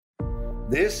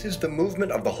This is the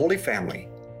movement of the Holy Family.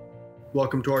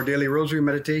 Welcome to our daily rosary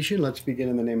meditation. Let's begin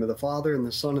in the name of the Father, and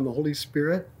the Son, and the Holy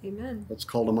Spirit. Amen. Let's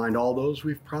call to mind all those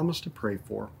we've promised to pray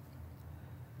for.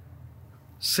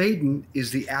 Satan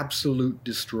is the absolute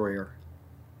destroyer.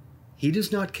 He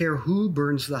does not care who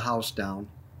burns the house down.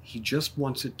 He just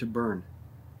wants it to burn.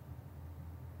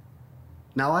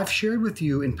 Now, I've shared with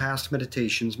you in past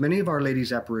meditations many of Our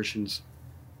Lady's apparitions,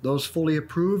 those fully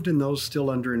approved and those still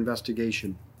under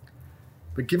investigation.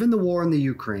 But given the war in the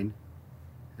Ukraine,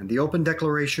 and the open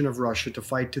declaration of Russia to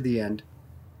fight to the end,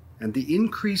 and the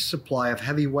increased supply of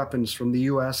heavy weapons from the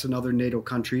US and other NATO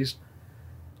countries,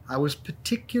 I was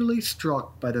particularly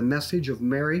struck by the message of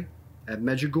Mary at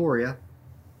Medjugorje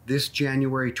this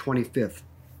January 25th.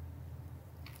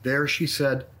 There she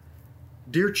said,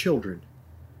 "Dear children,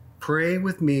 pray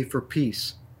with me for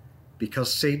peace,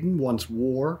 because Satan wants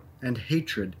war and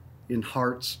hatred in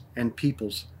hearts and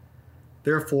peoples.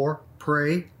 Therefore,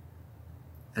 pray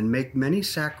and make many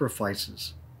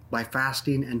sacrifices by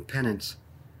fasting and penance,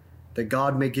 that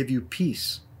God may give you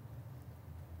peace.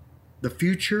 The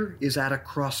future is at a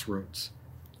crossroads,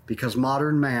 because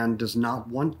modern man does not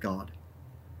want God.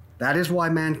 That is why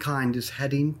mankind is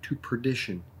heading to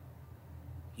perdition.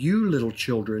 You, little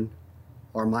children,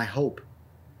 are my hope.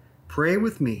 Pray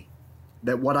with me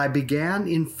that what I began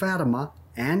in Fatima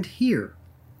and here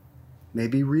may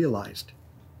be realized.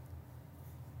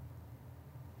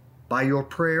 By your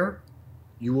prayer,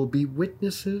 you will be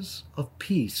witnesses of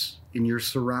peace in your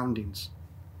surroundings,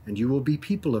 and you will be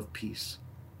people of peace.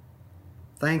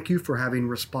 Thank you for having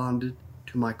responded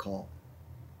to my call."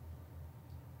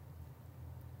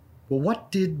 Well,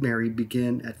 what did Mary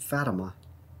begin at Fatima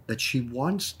that she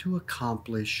wants to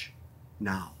accomplish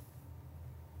now?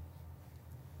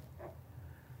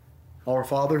 Our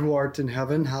Father who art in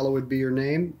heaven, hallowed be your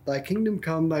name. Thy kingdom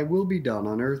come, thy will be done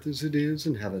on earth as it is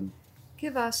in heaven.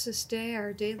 Give us this day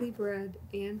our daily bread,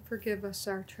 and forgive us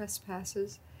our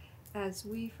trespasses, as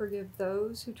we forgive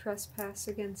those who trespass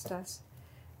against us.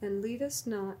 And lead us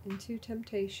not into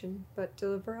temptation, but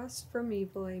deliver us from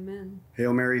evil. Amen.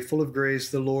 Hail Mary, full of grace,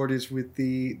 the Lord is with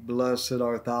thee. Blessed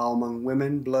art thou among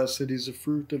women. Blessed is the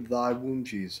fruit of thy womb,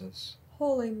 Jesus.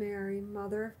 Holy Mary,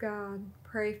 Mother of God,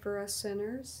 pray for us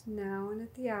sinners, now and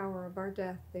at the hour of our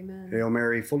death. Amen. Hail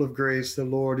Mary, full of grace, the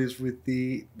Lord is with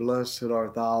thee. Blessed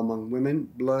art thou among women.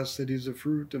 Blessed is the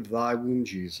fruit of thy womb,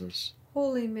 Jesus.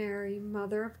 Holy Mary,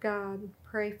 Mother of God,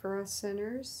 pray for us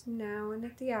sinners, now and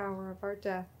at the hour of our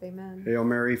death. Amen. Hail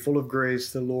Mary, full of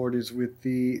grace, the Lord is with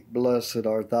thee. Blessed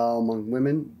art thou among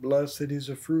women. Blessed is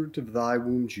the fruit of thy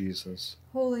womb, Jesus.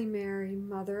 Holy Mary,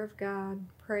 Mother of God,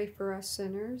 pray for us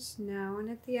sinners, now and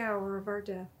at the hour of our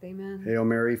death. Amen. Hail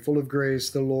Mary, full of grace,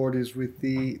 the Lord is with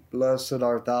thee. Blessed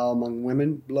art thou among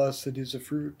women. Blessed is the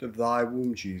fruit of thy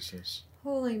womb, Jesus.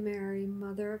 Holy Mary,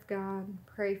 Mother of God,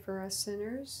 pray for us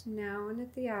sinners, now and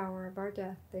at the hour of our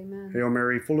death. Amen. Hail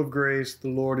Mary, full of grace, the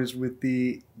Lord is with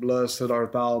thee. Blessed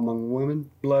art thou among women.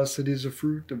 Blessed is the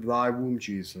fruit of thy womb,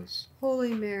 Jesus.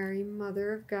 Holy Mary,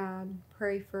 Mother of God,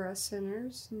 pray for us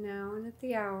sinners, now and at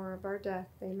the hour of our death.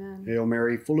 Amen. Hail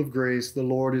Mary, full of grace, the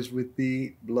Lord is with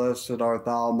thee. Blessed art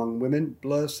thou among women.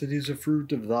 Blessed is the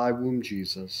fruit of thy womb,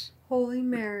 Jesus. Holy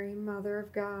Mary, Mother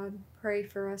of God, pray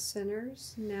for us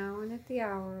sinners, now and at the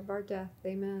hour of our death.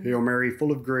 Amen. Hail Mary,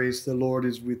 full of grace, the Lord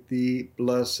is with thee.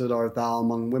 Blessed art thou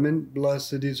among women.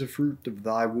 Blessed is the fruit of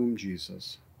thy womb,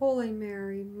 Jesus. Holy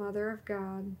Mary, Mother of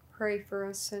God, pray for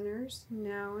us sinners,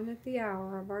 now and at the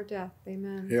hour of our death.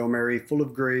 Amen. Hail Mary, full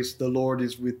of grace, the Lord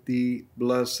is with thee.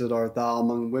 Blessed art thou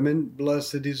among women.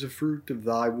 Blessed is the fruit of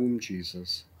thy womb,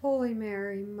 Jesus. Holy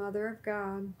Mary, Mother of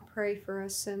God, pray for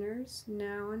us sinners,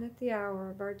 now and at the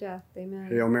hour of our death. Amen.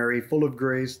 Hail Mary, full of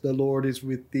grace, the Lord is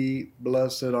with thee.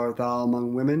 Blessed art thou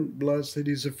among women. Blessed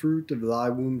is the fruit of thy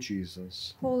womb,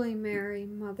 Jesus. Holy Mary,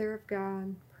 Mother of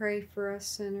God, pray for us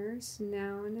sinners,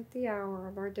 now and at the hour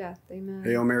of our death. Amen.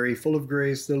 Hail Mary, full of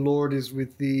grace, the Lord is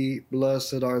with thee.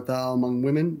 Blessed art thou among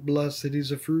women. Blessed is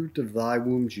the fruit of thy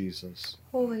womb, Jesus.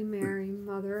 Holy Mary,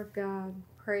 Mother of God,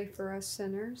 pray for us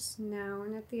sinners, now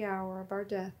and at the hour of our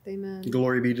death. Amen.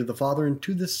 Glory be to the Father, and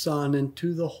to the Son, and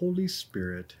to the Holy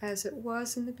Spirit. As it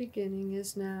was in the beginning,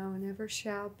 is now, and ever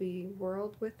shall be,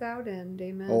 world without end.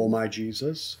 Amen. O my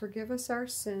Jesus, forgive us our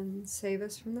sins, save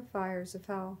us from the fires of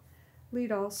hell.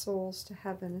 Lead all souls to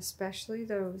heaven, especially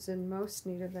those in most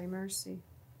need of thy mercy.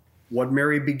 what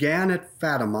Mary began at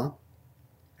Fatima,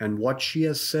 and what she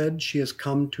has said she has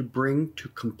come to bring to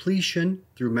completion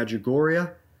through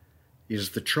Medjugorje, is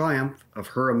the triumph of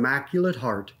her Immaculate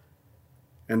Heart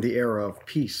and the era of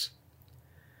peace.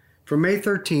 From May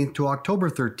 13th to October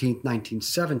 13th,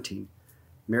 1917,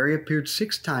 Mary appeared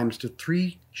 6 times to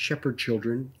 3 shepherd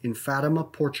children in Fatima,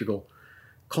 Portugal,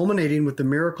 culminating with the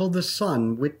miracle of the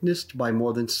sun witnessed by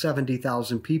more than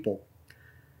 70,000 people.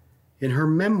 In her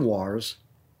memoirs,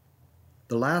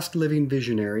 The Last Living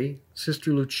Visionary,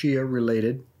 Sister Lucia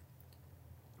related,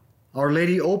 "Our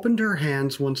Lady opened her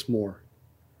hands once more.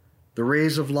 The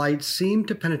rays of light seemed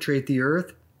to penetrate the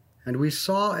earth, and we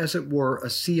saw, as it were, a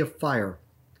sea of fire.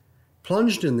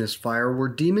 Plunged in this fire were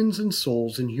demons and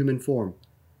souls in human form,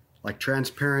 like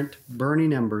transparent,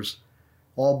 burning embers,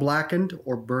 all blackened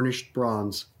or burnished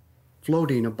bronze,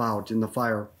 floating about in the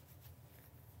fire.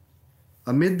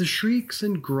 Amid the shrieks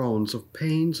and groans of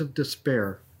pains of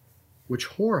despair, which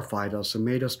horrified us and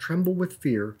made us tremble with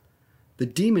fear, the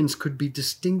demons could be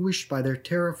distinguished by their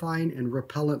terrifying and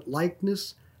repellent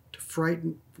likeness to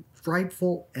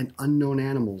frightful and unknown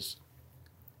animals.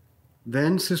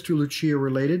 Then," Sister Lucia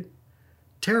related,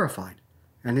 "terrified,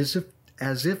 and as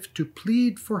if to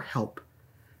plead for help,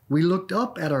 we looked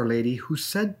up at Our Lady, who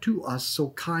said to us so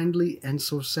kindly and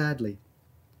so sadly,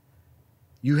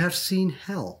 'You have seen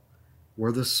hell,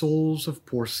 where the souls of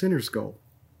poor sinners go.'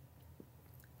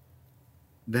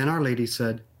 Then Our Lady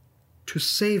said, 'To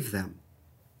save them.'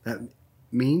 That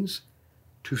means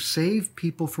to save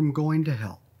people from going to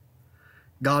hell.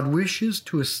 God wishes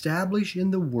to establish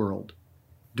in the world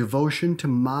devotion to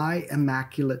my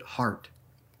Immaculate Heart.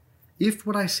 If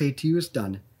what I say to you is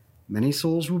done, many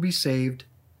souls will be saved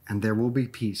and there will be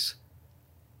peace.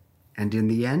 And in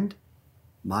the end,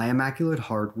 my Immaculate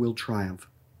Heart will triumph."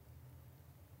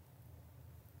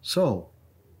 So,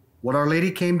 what Our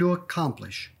Lady came to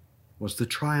accomplish was the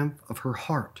triumph of her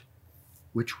heart,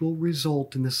 which will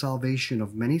result in the salvation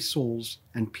of many souls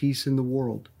and peace in the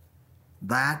world.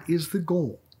 That is the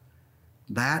goal.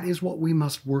 That is what we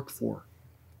must work for.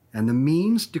 And the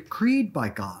means decreed by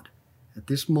God at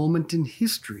this moment in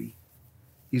history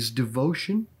is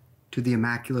devotion to the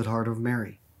Immaculate Heart of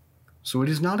Mary. So it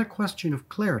is not a question of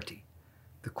clarity.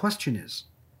 The question is,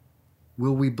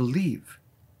 will we believe?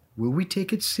 Will we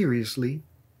take it seriously?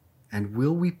 And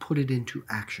will we put it into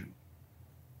action?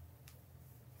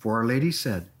 For Our Lady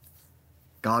said,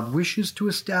 "God wishes to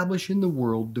establish in the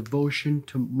world devotion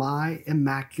to my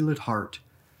Immaculate Heart,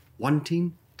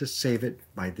 wanting to save it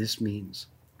by this means."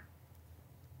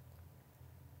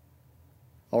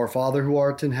 Our Father who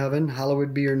art in heaven,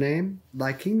 hallowed be your name.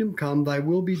 Thy kingdom come, thy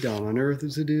will be done on earth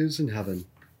as it is in heaven.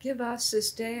 Give us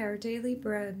this day our daily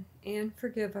bread, and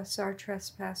forgive us our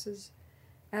trespasses,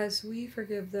 as we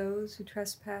forgive those who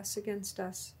trespass against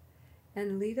us.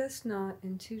 And lead us not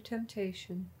into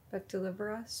temptation, but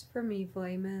deliver us from evil.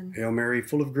 Amen. Hail Mary,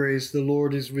 full of grace, the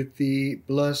Lord is with thee.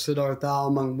 Blessed art thou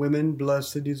among women,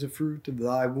 blessed is the fruit of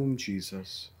thy womb,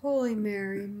 Jesus. Holy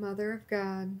Mary, Mother of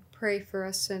God, pray for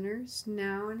us sinners,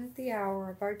 now and at the hour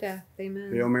of our death.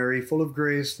 Amen. Hail Mary, full of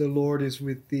grace, the Lord is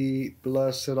with thee.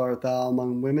 Blessed art thou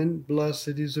among women,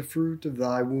 blessed is the fruit of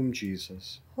thy womb,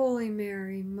 Jesus. Holy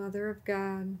Mary, Mother of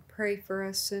God, pray for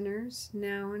us sinners,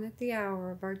 now and at the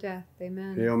hour of our death.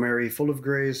 Amen. Hail Mary, full of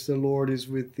grace, the Lord is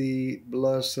with thee.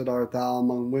 Blessed art thou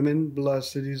among women,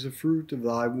 blessed is the fruit of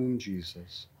thy womb,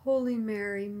 Jesus. Holy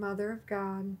Mary, Mother of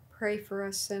God, pray for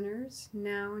us sinners,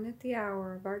 now and at the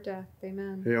hour of our death.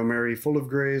 Amen. Hail Mary, full of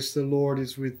grace, the Lord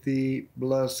is with thee.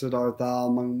 Blessed art thou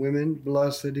among women,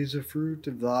 blessed is the fruit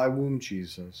of thy womb,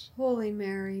 Jesus. Holy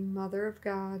Mary, Mother of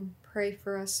God, pray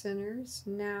for us sinners,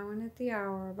 now and at the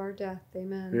hour of our death.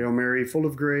 Amen. Hail Mary, full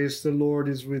of grace, the Lord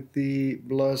is with thee.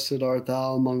 Blessed art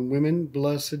thou among women,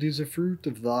 blessed is the fruit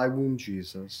of thy womb,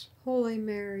 Jesus. Holy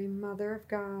Mary, Mother of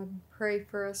God, pray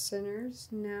for us sinners,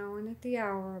 now and at the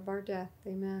hour of our death.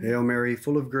 Amen. Hail Mary,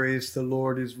 full of grace, the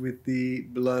Lord is with thee.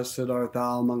 Blessed art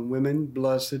thou among women,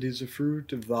 blessed is the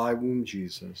fruit of thy womb,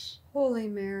 Jesus. Holy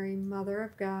Mary, Mother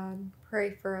of God,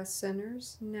 pray for us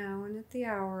sinners, now and at the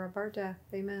hour of our death.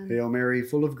 Amen. Hail Mary,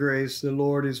 full of grace, the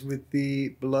Lord is with thee.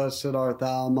 Blessed art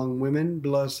thou among women,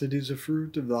 blessed is the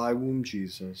fruit of thy womb,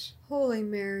 Jesus. Holy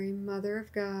Mary, Mother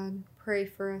of God, pray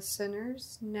for us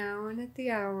sinners, now and at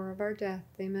the hour of our death.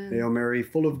 Amen. Hail Mary,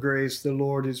 full of grace, the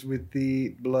Lord is with thee.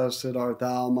 Blessed art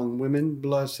thou among women,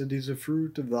 blessed is the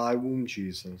fruit of thy womb,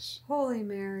 Jesus. Holy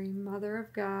Mary, Mother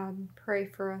of God, pray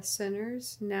for us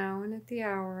sinners, now and at the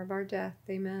hour of our death.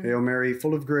 Amen. Hail Mary,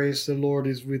 full of grace, the Lord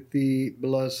is with thee.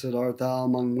 Blessed art thou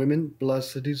among women,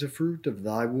 blessed is the fruit of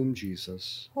thy womb,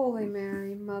 Jesus. Holy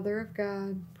Mary, Mother of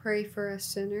God, pray for us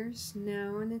sinners,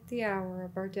 now and at the hour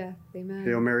of our death. Amen.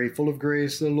 Hail Mary, full of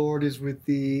grace, the Lord is with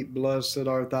thee. Blessed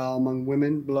art thou among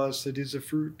women, blessed is the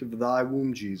fruit of thy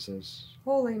womb, Jesus.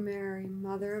 Holy Mary,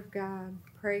 Mother of God,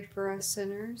 pray for us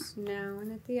sinners, now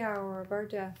and at the hour of our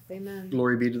death. Amen.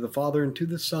 Glory be to the Father, and to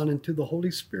the Son, and to the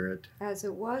Holy Spirit. As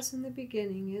it was in the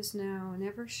beginning, is now, and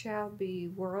ever shall be,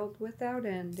 world without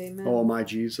end. Amen. O my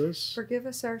Jesus, Forgive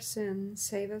us our sins,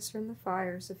 save us from the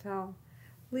fires of hell.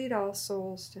 Lead all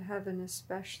souls to heaven,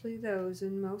 especially those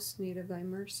in most need of thy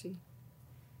mercy.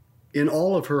 in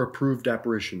all of her approved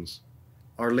apparitions,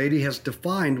 Our Lady has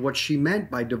defined what she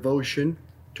meant by devotion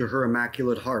to her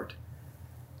Immaculate Heart.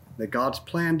 That God's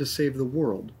plan to save the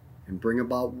world and bring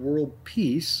about world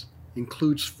peace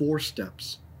includes 4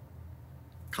 steps: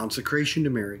 consecration to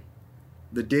Mary,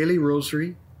 the daily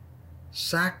rosary,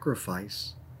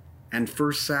 sacrifice, and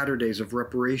first Saturdays of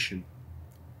reparation.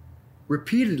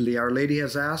 Repeatedly, Our Lady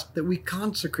has asked that we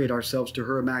consecrate ourselves to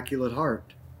her Immaculate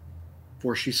Heart.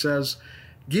 For she says,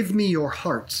 "Give me your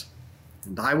hearts,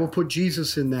 and I will put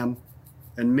Jesus in them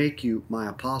and make you my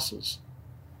apostles."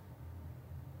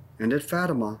 And at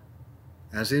Fatima,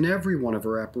 as in every one of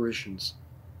her apparitions,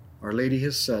 Our Lady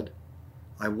has said,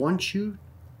 "I want you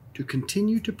to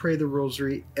continue to pray the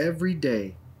Rosary every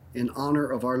day in honor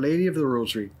of Our Lady of the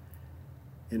Rosary,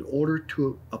 in order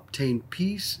to obtain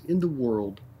peace in the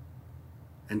world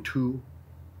and to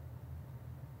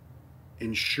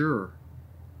ensure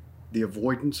the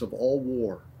avoidance of all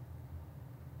war."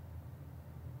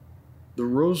 The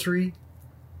Rosary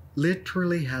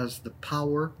literally has the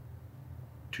power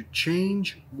to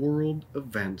change world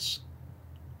events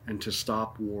and to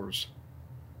stop wars.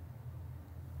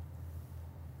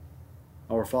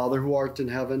 Our Father who art in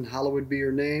heaven, hallowed be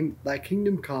your name. Thy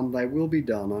kingdom come, thy will be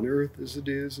done on earth as it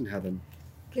is in heaven.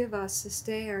 Give us this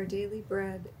day our daily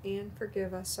bread, and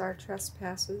forgive us our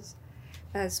trespasses,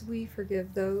 as we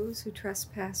forgive those who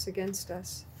trespass against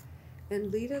us. And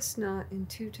lead us not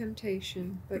into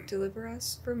temptation, but deliver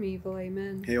us from evil.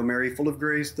 Amen. Hail Mary, full of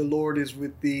grace, the Lord is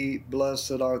with thee.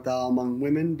 Blessed art thou among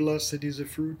women, blessed is the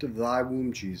fruit of thy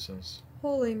womb, Jesus.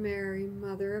 Holy Mary,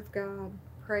 Mother of God,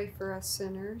 pray for us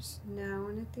sinners, now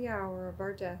and at the hour of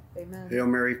our death. Amen. Hail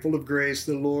Mary, full of grace,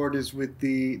 the Lord is with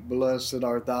thee. Blessed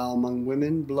art thou among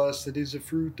women, blessed is the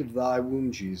fruit of thy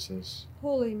womb, Jesus.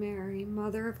 Holy Mary,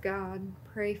 Mother of God,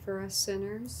 pray for us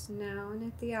sinners, now and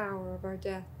at the hour of our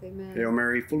death. Amen. Hail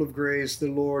Mary, full of grace, the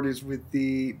Lord is with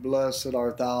thee. Blessed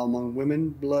art thou among women,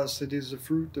 blessed is the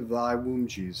fruit of thy womb,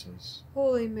 Jesus.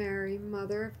 Holy Mary,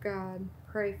 Mother of God,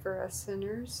 pray for us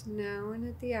sinners, now and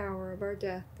at the hour of our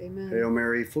death. Amen. Hail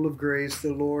Mary, full of grace,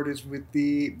 the Lord is with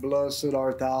thee. Blessed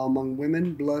art thou among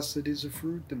women, blessed is the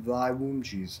fruit of thy womb,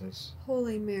 Jesus.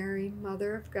 Holy Mary,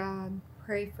 Mother of God,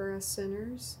 pray for us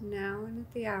sinners, now and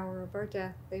at the hour of our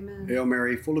death. Amen. Hail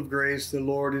Mary, full of grace, the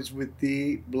Lord is with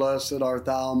thee. Blessed art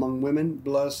thou among women,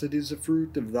 blessed is the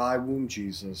fruit of thy womb,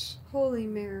 Jesus. Holy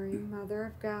Mary, Mother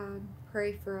of God,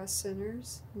 pray for us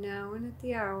sinners, now and at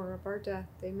the hour of our death.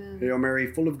 Amen. Hail Mary,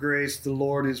 full of grace, the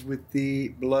Lord is with thee.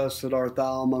 Blessed art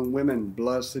thou among women,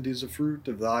 blessed is the fruit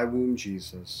of thy womb,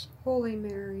 Jesus. Holy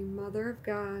Mary, Mother of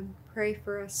God, pray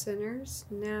for us sinners,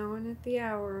 now and at the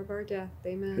hour of our death.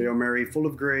 Amen. Hail Mary, full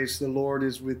of grace, the Lord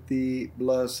is with thee.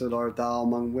 Blessed art thou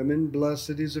among women,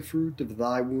 blessed is the fruit of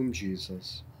thy womb,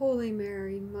 Jesus. Holy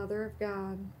Mary, Mother of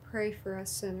God, pray for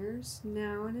us sinners,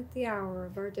 now and at the hour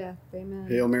of our death. Amen.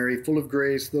 Hail Mary, full of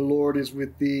grace, the Lord is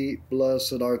with thee.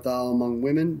 Blessed art thou among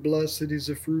women, blessed is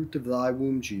the fruit of thy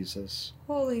womb, Jesus.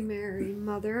 Holy Mary,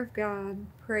 Mother of God,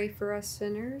 pray for us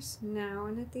sinners, now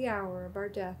and at the hour of our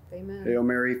death. Amen. Hail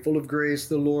Mary, full of grace,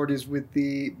 the Lord is with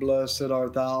thee. Blessed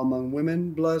art thou among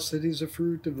women, blessed is the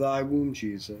fruit of thy womb,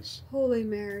 Jesus. Holy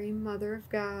Mary, Mother of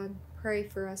God, pray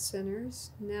for us sinners,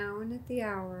 now and at the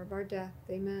hour of our death.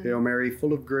 Amen. Hail Mary,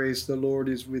 full of grace, the Lord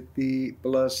is with thee.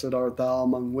 Blessed art thou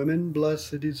among women,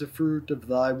 blessed is the fruit of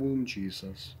thy womb,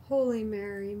 Jesus. Holy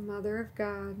Mary, Mother of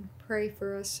God, pray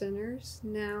for us sinners,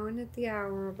 now and at the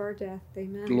hour of our death.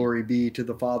 Amen. Glory be to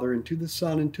the Father, and to the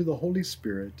Son, and to the Holy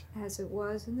Spirit. As it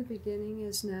was in the beginning,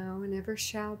 is now, and ever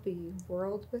shall be,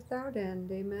 world without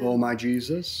end. Amen. O my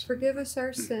Jesus, Forgive us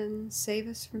our sins, save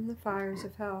us from the fires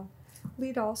of hell.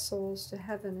 Lead all souls to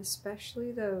heaven,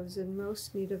 especially those in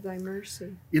most need of thy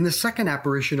mercy. in the second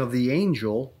apparition of the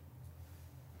angel,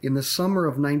 in the summer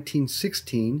of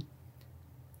 1916,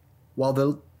 while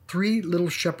the 3 little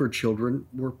shepherd children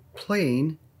were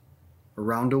playing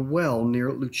around a well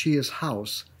near Lucia's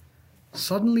house,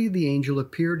 suddenly the angel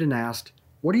appeared and asked,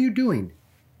 "What are you doing?"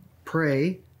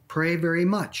 "Pray, pray very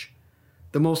much.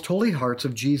 The most holy hearts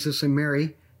of Jesus and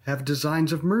Mary have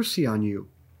designs of mercy on you.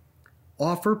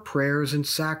 Offer prayers and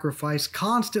sacrifice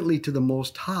constantly to the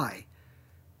Most High.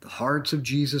 The hearts of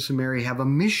Jesus and Mary have a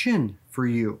mission for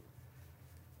you."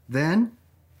 Then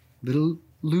little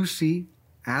Lucy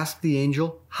asked the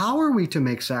angel, "How are we to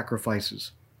make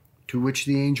sacrifices?" To which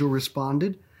the angel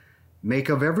responded, "Make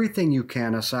of everything you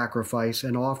can a sacrifice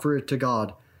and offer it to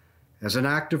God, as an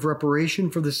act of reparation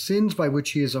for the sins by which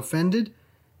he is offended,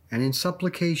 and in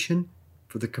supplication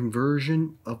for the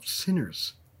conversion of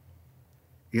sinners.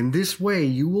 In this way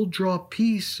you will draw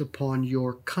peace upon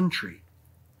your country.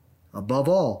 Above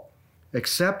all,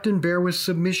 accept and bear with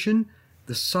submission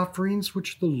the sufferings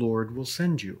which the Lord will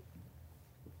send you."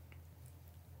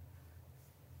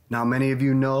 Now, many of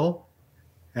you know,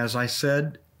 as I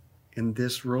said in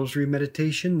this rosary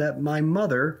meditation, that my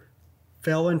mother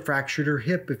fell and fractured her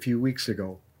hip a few weeks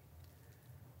ago.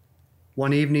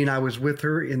 One evening I was with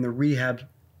her in the rehab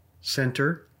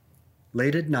center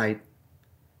late at night.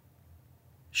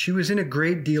 She was in a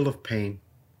great deal of pain.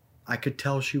 I could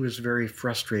tell she was very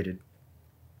frustrated.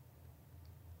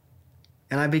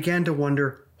 And I began to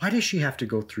wonder, why does she have to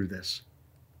go through this?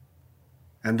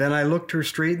 And then I looked her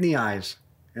straight in the eyes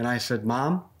and I said,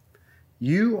 "Mom,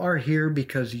 you are here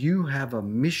because you have a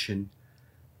mission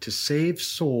to save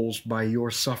souls by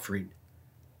your suffering.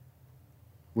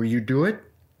 Will you do it?"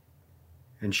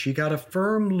 And she got a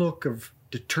firm look of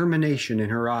determination in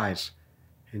her eyes,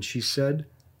 and she said,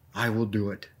 "I will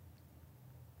do it."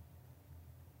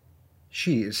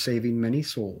 She is saving many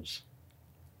souls.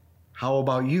 How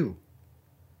about you?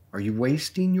 Are you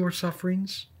wasting your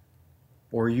sufferings,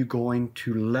 or are you going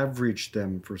to leverage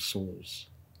them for souls?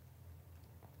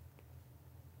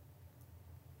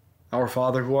 Our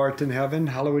Father who art in heaven,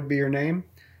 hallowed be your name.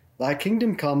 Thy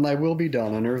kingdom come, thy will be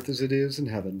done on earth as it is in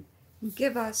heaven.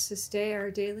 Give us this day our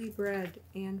daily bread,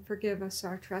 and forgive us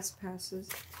our trespasses,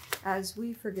 as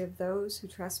we forgive those who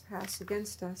trespass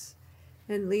against us.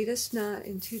 And lead us not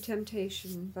into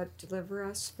temptation, but deliver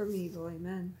us from evil.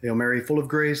 Amen. Hail Mary, full of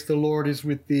grace, the Lord is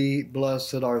with thee.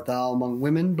 Blessed art thou among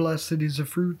women. Blessed is the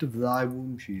fruit of thy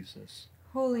womb, Jesus.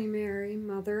 Holy Mary,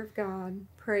 Mother of God,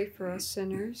 pray for us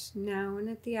sinners, now and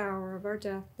at the hour of our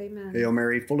death. Amen. Hail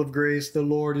Mary, full of grace, the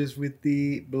Lord is with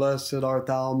thee. Blessed art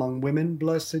thou among women.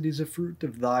 Blessed is the fruit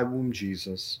of thy womb,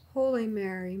 Jesus. Holy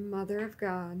Mary, Mother of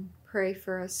God, pray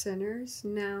for us sinners,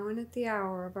 now and at the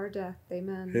hour of our death.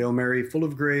 Amen. Hail Mary, full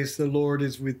of grace, the Lord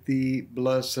is with thee.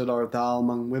 Blessed art thou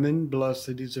among women.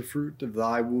 Blessed is the fruit of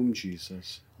thy womb,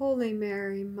 Jesus. Holy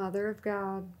Mary, Mother of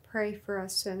God, pray for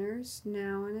us sinners,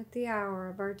 now and at the hour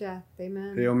of our death.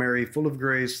 Amen. Hail Mary, full of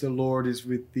grace, the Lord is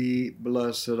with thee.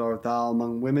 Blessed art thou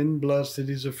among women. Blessed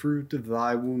is the fruit of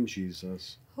thy womb,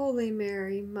 Jesus. Holy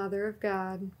Mary, Mother of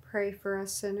God, pray for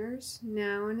us sinners,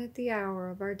 now and at the hour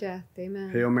of our death.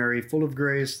 Amen. Hail Mary, full of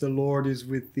grace, the Lord is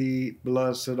with thee.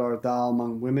 Blessed art thou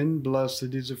among women.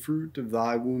 Blessed is the fruit of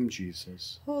thy womb,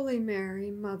 Jesus. Holy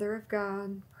Mary, Mother of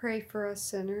God, pray for us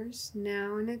sinners,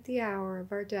 now and at the hour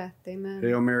of our death. Amen.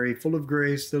 Hail Mary, full of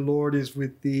grace, the Lord is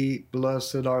with thee.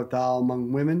 Blessed art thou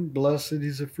among women. Blessed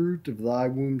is the fruit of thy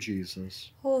womb,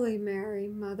 Jesus. Holy Mary,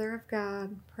 Mother of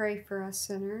God, pray for us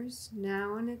sinners,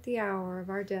 now and at the hour of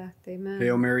our death. Amen.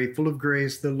 Hail Mary, full of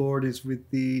grace, the Lord is with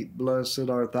thee. Blessed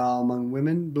art thou among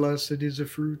women. Blessed is the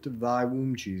fruit of thy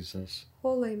womb, Jesus.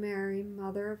 Holy Mary,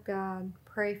 Mother of God,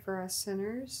 pray for us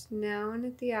sinners, now and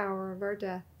at the hour of our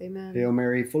death. Amen. Hail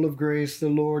Mary, full of grace, the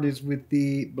Lord is with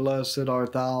thee. Blessed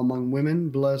art thou among women.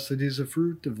 Blessed is the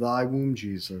fruit of thy womb,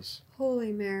 Jesus.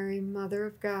 Holy Mary, Mother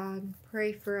of God,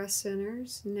 pray for us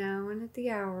sinners, now and at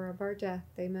the hour of our death.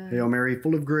 Amen. Hail Mary,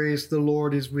 full of grace, the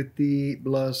Lord is with thee.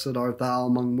 Blessed art thou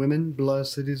among women.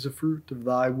 Blessed is the fruit of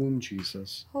thy womb,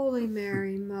 Jesus. Holy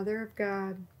Mary, Mother of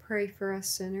God, pray for us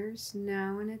sinners,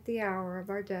 now and at the hour of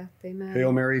our death. Amen.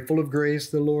 Hail Mary, full of grace,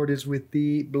 the Lord is with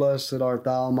thee. Blessed art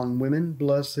thou among women.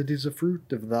 Blessed is the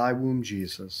fruit of thy womb,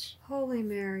 Jesus. Holy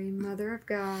Mary, Mother of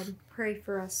God, pray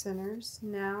for us sinners,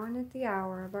 now and at the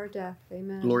hour of our death.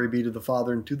 Amen. Glory be to the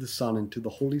Father, and to the Son, and to the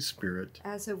Holy Spirit.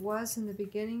 As it was in the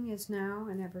beginning, is now,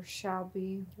 and ever shall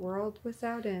be, world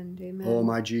without end. Amen. O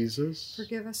my Jesus,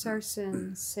 forgive us our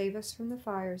sins, save us from the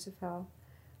fires of hell.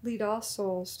 Lead all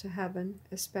souls to heaven,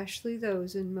 especially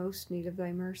those in most need of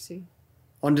thy mercy.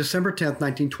 On December 10th,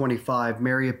 1925,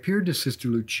 Mary appeared to Sister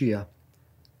Lucia.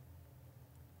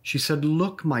 She said,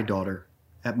 "Look, my daughter,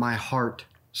 at my heart,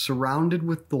 surrounded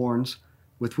with thorns,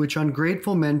 with which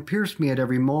ungrateful men pierce me at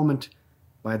every moment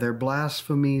by their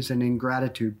blasphemies and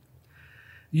ingratitude.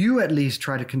 You at least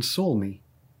try to console me,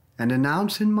 and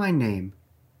announce in my name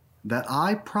that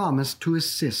I promise to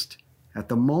assist at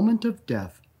the moment of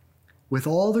death with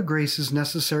all the graces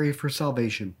necessary for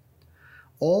salvation,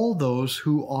 all those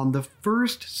who on the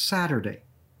first Saturday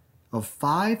of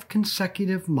 5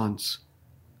 consecutive months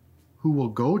who will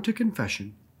go to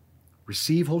confession,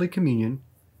 receive Holy Communion,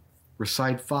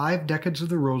 recite 5 decades of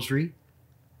the Rosary,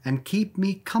 and keep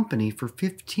me company for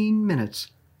 15 minutes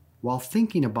while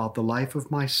thinking about the life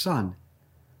of my son,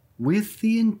 with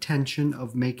the intention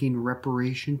of making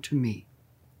reparation to me.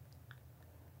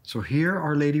 So here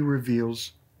Our Lady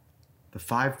reveals the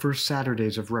 5 first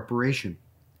Saturdays of reparation.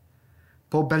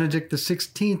 Pope Benedict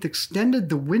XVI extended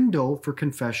the window for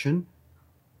confession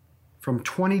from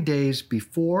 20 days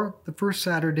before the first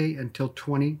Saturday until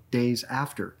 20 days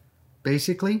after.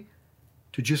 Basically,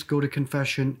 to just go to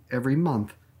confession every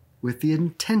month with the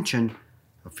intention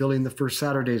of filling the first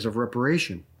Saturdays of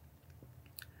reparation.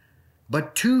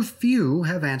 But too few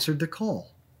have answered the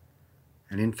call.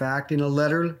 And in fact, in a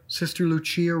letter, Sister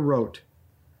Lucia wrote,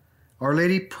 Our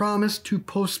Lady promised to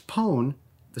postpone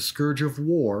the scourge of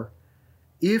war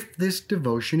if this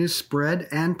devotion is spread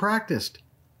and practiced.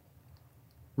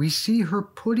 We see her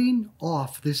putting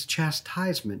off this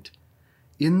chastisement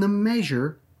in the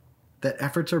measure that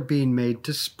efforts are being made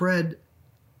to spread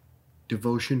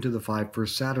devotion to the 5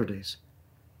 first Saturdays.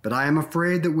 But I am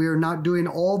afraid that we are not doing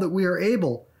all that we are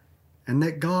able, and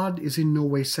that God is in no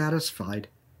way satisfied,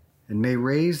 and may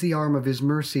raise the arm of his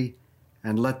mercy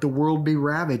and let the world be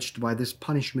ravaged by this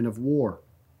punishment of war,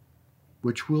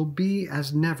 which will be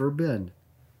as never been.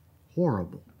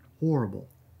 Horrible, horrible.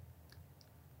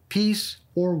 Peace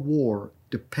or war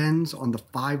depends on the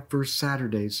 5 first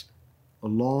Saturdays,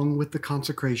 along with the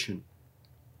consecration.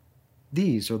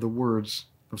 These are the words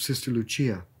of Sister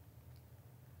Lucia.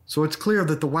 So it's clear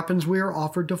that the weapons we are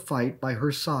offered to fight by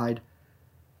her side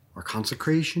are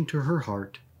consecration to her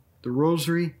heart, the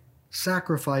rosary,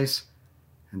 sacrifice,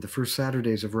 and the first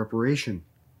Saturdays of reparation.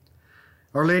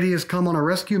 Our Lady has come on a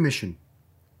rescue mission.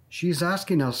 She is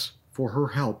asking us for her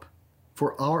help,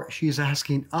 she is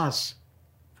asking us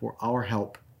for our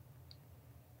help.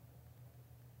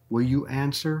 Will you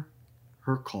answer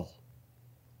her call?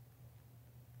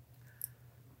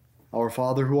 Our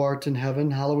Father who art in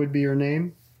heaven, hallowed be your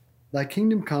name. Thy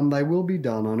kingdom come, thy will be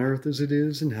done on earth as it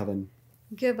is in heaven.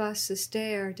 Give us this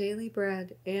day our daily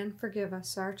bread, and forgive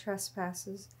us our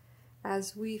trespasses,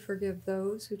 as we forgive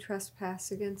those who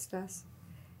trespass against us.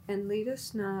 And lead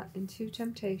us not into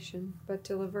temptation, but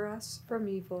deliver us from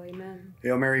evil. Amen.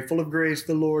 Hail Mary, full of grace,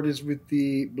 the Lord is with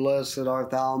thee. Blessed art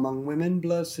thou among women,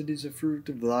 blessed is the fruit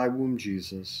of thy womb,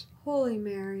 Jesus. Holy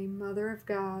Mary, Mother of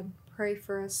God, pray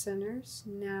for us sinners,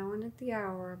 now and at the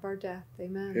hour of our death.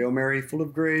 Amen. Hail Mary, full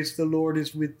of grace, the Lord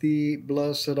is with thee.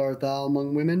 Blessed art thou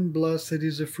among women, blessed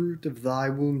is the fruit of thy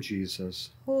womb, Jesus.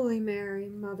 Holy Mary,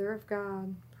 Mother of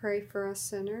God, pray for us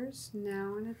sinners,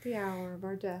 now and at the hour of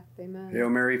our death. Amen. Hail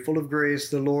Mary, full of grace,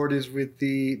 the Lord is with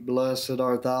thee. Blessed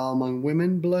art thou among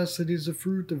women, blessed is the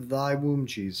fruit of thy womb,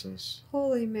 Jesus.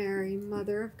 Holy Mary,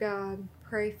 Mother of God,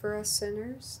 pray for us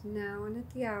sinners, now and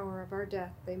at the hour of our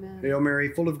death. Amen. Hail Mary,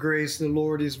 full of grace, the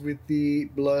Lord is with thee.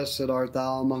 Blessed art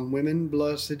thou among women,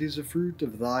 blessed is the fruit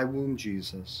of thy womb,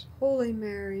 Jesus. Holy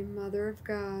Mary, Mother of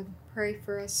God, pray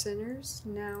for us sinners,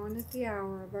 now and at the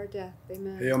hour of our death.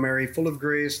 Amen. Hail Mary, full of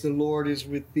grace, the Lord is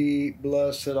with thee.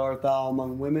 Blessed art thou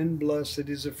among women, blessed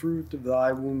is the fruit of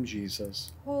thy womb,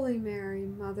 Jesus. Holy Mary,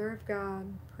 Mother of God,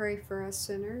 pray for us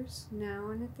sinners,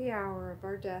 now and at the hour of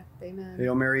our death. Amen.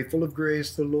 Hail Mary, full of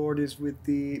grace, the Lord is with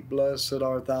thee. Blessed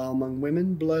art thou among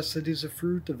women, blessed is the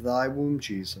fruit of thy womb,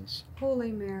 Jesus.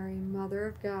 Holy Mary, Mother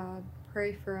of God,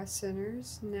 pray for us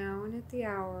sinners, now and at the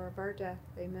hour of our death.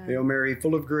 Amen. Hail Mary,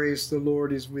 full of grace, the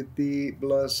Lord is with thee.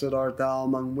 Blessed art thou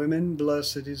among women,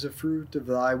 blessed is the fruit of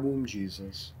thy womb,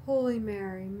 Jesus. Holy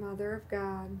Mary, Mother of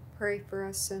God, pray for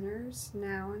us sinners,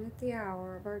 now and at the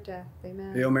hour of our death.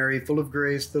 Amen. Hail Mary, full of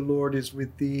grace, the Lord is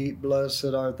with thee. Blessed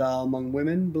art thou among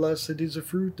women, blessed is the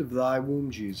fruit of thy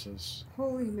womb, Jesus.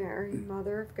 Holy Mary,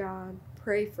 Mother of God,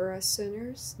 pray for us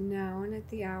sinners, now and at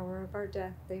the hour of our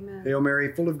death. Amen. Hail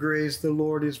Mary, full of grace, the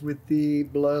Lord is with thee.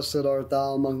 Blessed art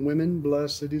thou among women,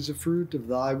 blessed is the fruit of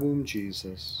thy womb,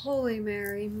 Jesus. Holy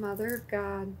Mary, Mother of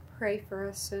God, pray for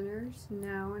us sinners,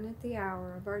 now and at the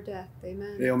hour of our death.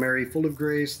 Amen. Hail Mary, full of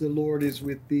grace, the Lord is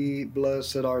with thee.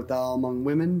 Blessed art thou among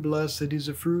women, blessed is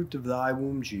the fruit of thy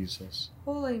womb, Jesus.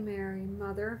 Holy Mary,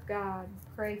 Mother of God,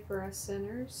 pray for us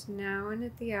sinners, now and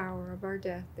at the hour of our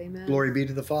death. Amen. Glory be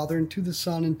to the Father, and to the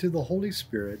Son, and to the Holy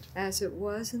Spirit. As it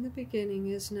was in the beginning,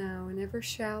 is now, and ever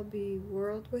shall be,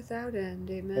 world without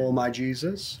end. Amen. O my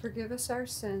Jesus, forgive us our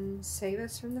sins, save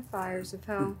us from the fires of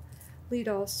hell. Lead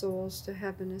all souls to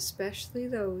heaven, especially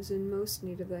those in most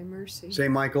need of thy mercy.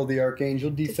 Saint Michael the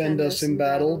Archangel, defend us in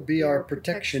battle. Be our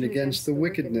protection against the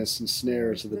wickedness and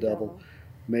snares of the devil.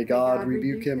 May God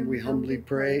rebuke him, we humbly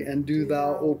pray. And do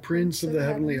thou, O Prince of the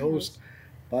heavenly host,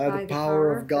 by the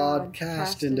power of God,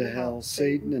 cast into hell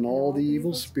Satan and all the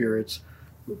evil spirits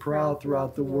who prowl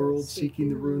throughout the world,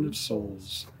 seeking the ruin of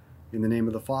souls. In the name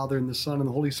of the Father, and the Son, and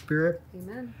the Holy Spirit.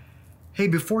 Amen. Hey,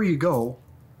 before you go,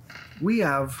 we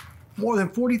have more than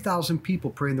 40,000 people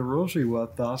praying the rosary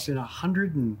with us in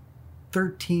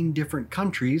 113 different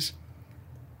countries.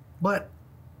 But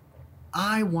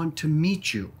I want to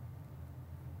meet you.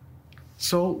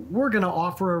 So we're going to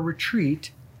offer a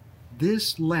retreat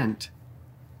this Lent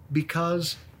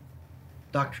because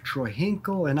Dr. Troy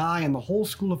Hinkle and I and the whole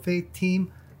School of Faith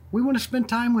team, we want to spend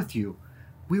time with you.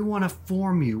 We want to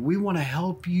form you. We want to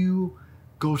help you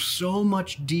go so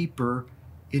much deeper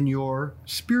in your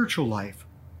spiritual life.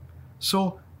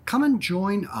 So come and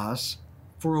join us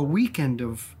for a weekend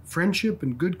of friendship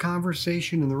and good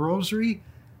conversation in the Rosary,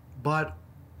 but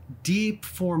deep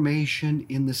formation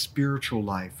in the spiritual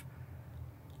life.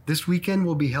 This weekend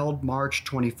will be held March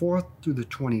 24th through the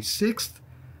 26th.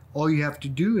 All you have to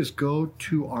do is go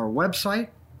to our website,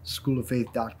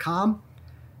 schooloffaith.com.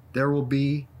 There will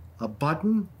be a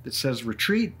button that says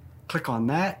retreat. Click on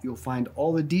that. You'll find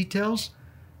all the details.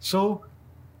 So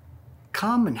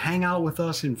come and hang out with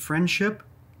us in friendship,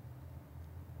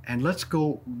 and let's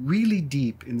go really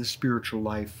deep in the spiritual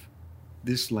life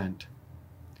this Lent.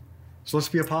 So let's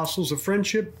be apostles of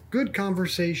friendship, good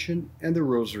conversation, and the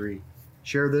Rosary.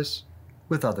 Share this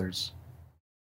with others.